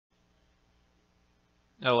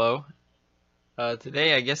Hello.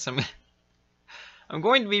 Today I guess I'm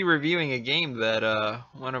going to be reviewing a game that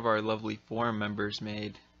one of our lovely forum members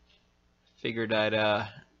made. Figured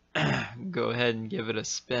I'd go ahead and give it a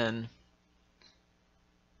spin.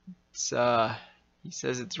 It's he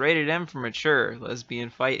says it's rated M for mature,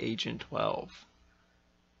 Lesbian Fight Agent 12.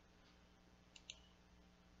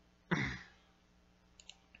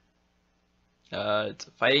 It's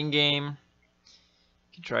a fighting game.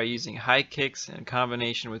 You can try using high kicks in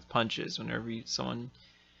combination with punches. Whenever someone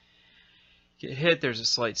get hit, there's a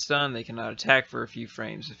slight stun. They cannot attack for a few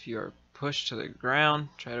frames. If you are pushed to the ground,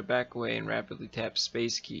 try to back away and rapidly tap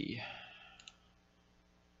space key.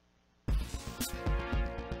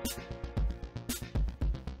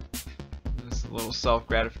 Just a little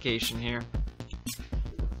self-gratification here.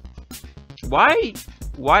 Why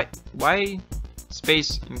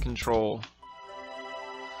space and control?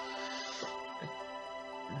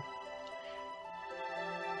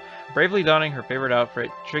 Bravely donning her favorite outfit,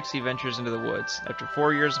 Trixie ventures into the woods. After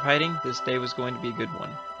 4 years of hiding, this day was going to be a good one.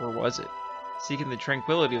 Or was it? Seeking the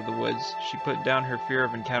tranquility of the woods, she put down her fear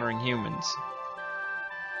of encountering humans.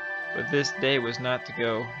 But this day was not to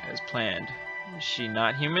go as planned. Is she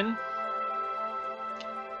not human?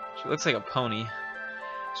 She looks like a pony.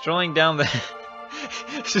 Strolling down the...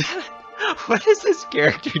 What is this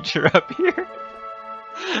caricature up here?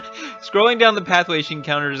 Scrolling down the pathway, she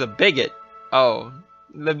encounters a bigot. Oh.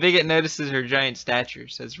 The bigot notices her giant stature,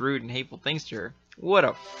 says rude and hateful things to her. What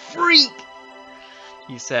a freak!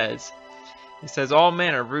 He says. He says all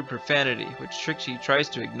manner of rude profanity, which Trixie tries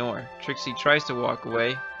to ignore. Trixie tries to walk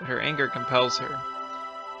away, but her anger compels her.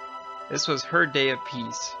 This was her day of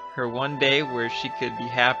peace, her one day where she could be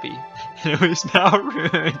happy, and it was now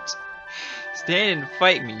ruined. Stand and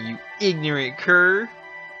fight me, you ignorant cur!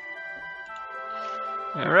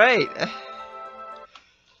 Alright.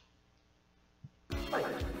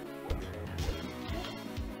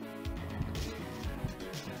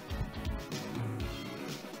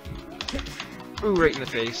 Ooh, right in the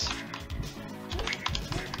face.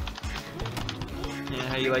 Yeah,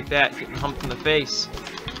 how you like that? Getting humped in the face.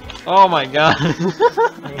 Oh my god. I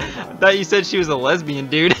thought you said she was a lesbian,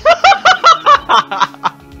 dude.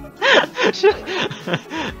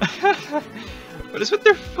 What is with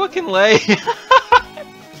their fucking legs?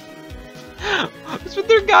 What's with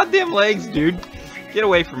their goddamn legs, dude? Get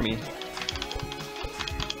away from me.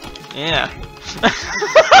 Yeah.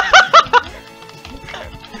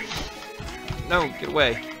 No, get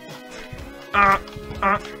away.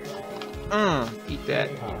 Eat that.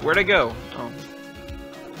 Where'd I go? Oh.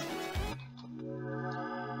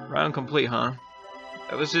 Round complete, huh?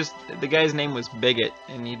 That was just... The guy's name was Bigot,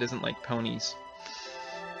 and he doesn't like ponies.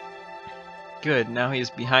 Good, now he is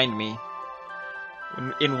behind me.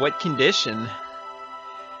 In what condition?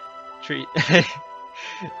 Trixie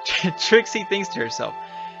thinks to herself,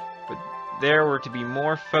 but there were to be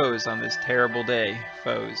more foes on this terrible day.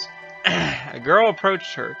 Foes. A girl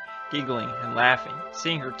approached her, giggling and laughing,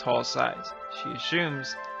 seeing her tall size. She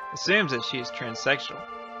assumes that she is transsexual.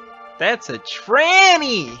 That's a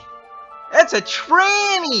tranny! That's a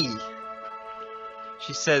tranny!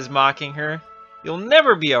 She says, mocking her. You'll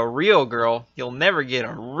never be a real girl. You'll never get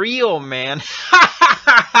a real man. Ha ha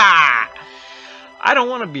ha ha! I don't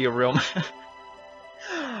want to be a real man.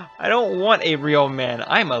 I don't want a real man.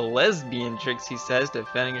 I'm a lesbian, Trixie says,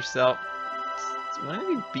 defending herself. Wouldn't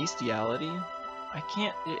it be bestiality? I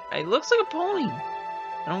can't... It looks like a pony.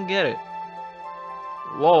 I don't get it.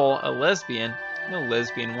 Lol, a lesbian? No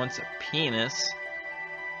lesbian wants a penis.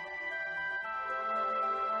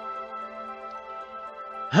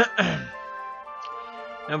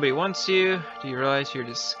 Nobody wants you. Do you realize you're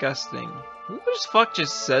disgusting? Who the fuck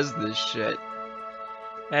just says this shit?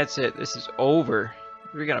 That's it. This is over.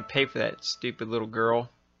 You're gonna pay for that, stupid little girl.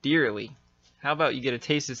 Dearly. How about you get a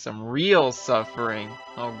taste of some real suffering?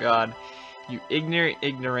 Oh god. You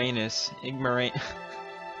ignoramus. Ignorant.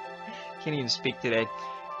 Can't even speak today.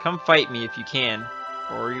 Come fight me if you can.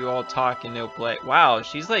 Or you all talk and no play. Wow,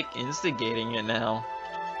 she's like instigating it now.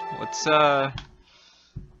 What's Oh,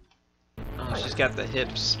 she's got the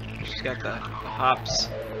hips. She's got the hops.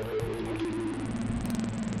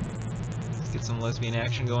 Let's get some lesbian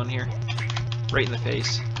action going here. Right in the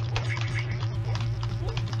face.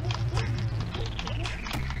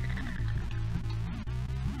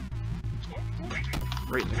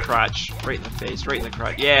 Right in the crotch, right in the face, right in the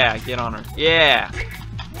crotch. Yeah, get on her. Yeah!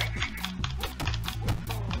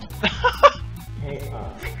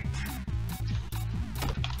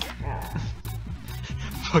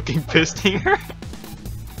 Fucking pisting her?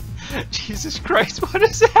 Jesus Christ, what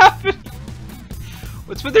is happening?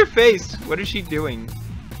 What's with her face? What is she doing?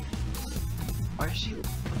 Why does she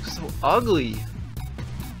look so ugly?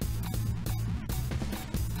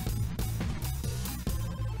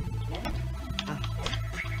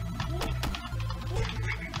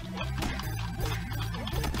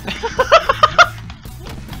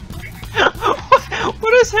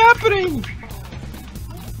 What is happening?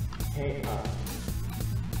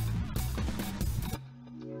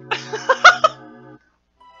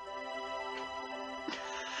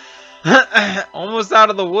 Almost out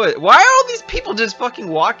of the wood. Why are all these people just fucking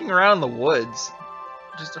walking around in the woods?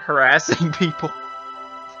 Just harassing people.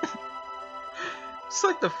 It's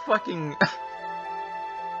like the fucking...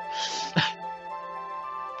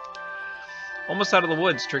 Almost out of the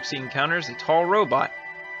woods, Trixie encounters a tall robot.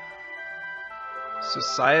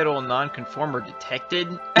 Societal nonconformer detected?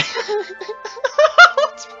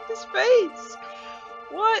 What's with his face?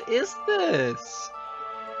 What is this?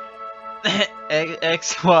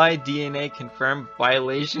 XY DNA confirmed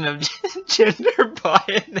violation of gender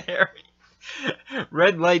binary.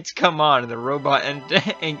 Red lights come on and the robot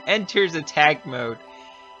enters attack mode.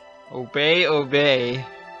 Obey, obey.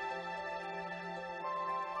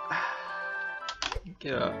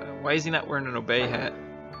 Get up. Why is he not wearing an obey hat?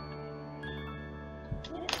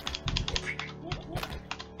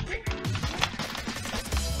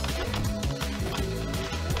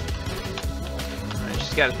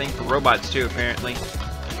 She's got a thing for robots too, apparently.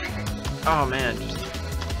 Oh man, just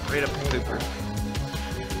straight up pooper.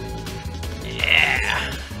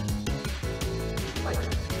 Yeah.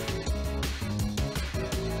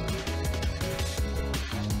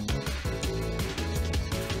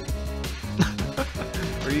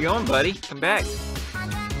 Where you going, buddy? Come back.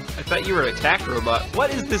 I thought you were an attack robot.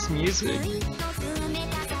 What is this music?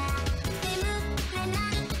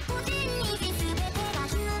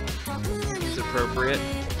 It's appropriate.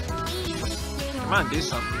 Come on, do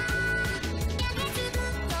something.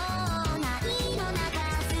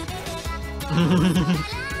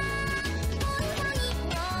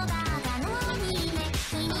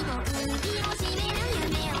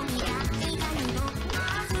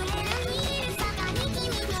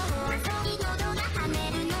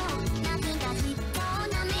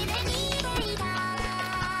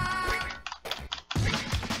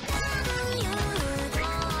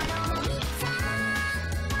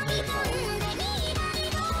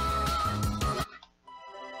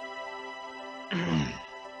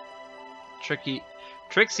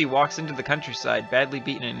 Trixie walks into the countryside, badly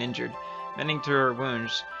beaten and injured. Mending to her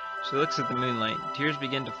wounds, she looks at the moonlight. Tears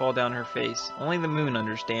begin to fall down her face. Only the moon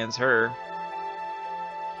understands her.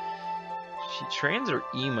 She trans or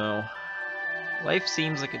emo? Life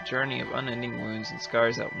seems like a journey of unending wounds and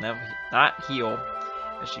scars that will not heal.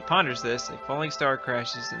 As she ponders this, a falling star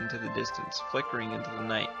crashes into the distance, flickering into the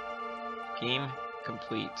night. Game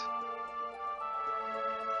complete.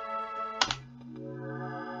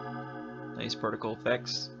 Nice particle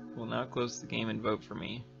effects. Will now close the game and vote for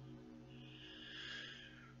me.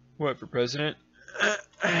 What, for president?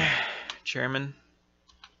 Chairman?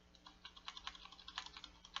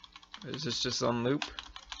 Is this just on loop?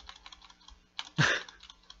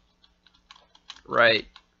 Right.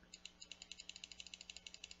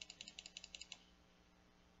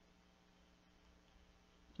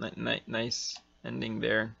 Nice ending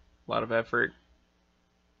there. A lot of effort.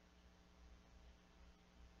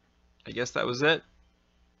 I guess that was it.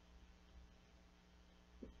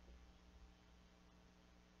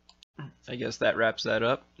 I guess that wraps that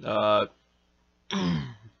up. 1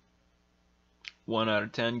 out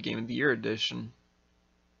of 10 Game of the Year edition.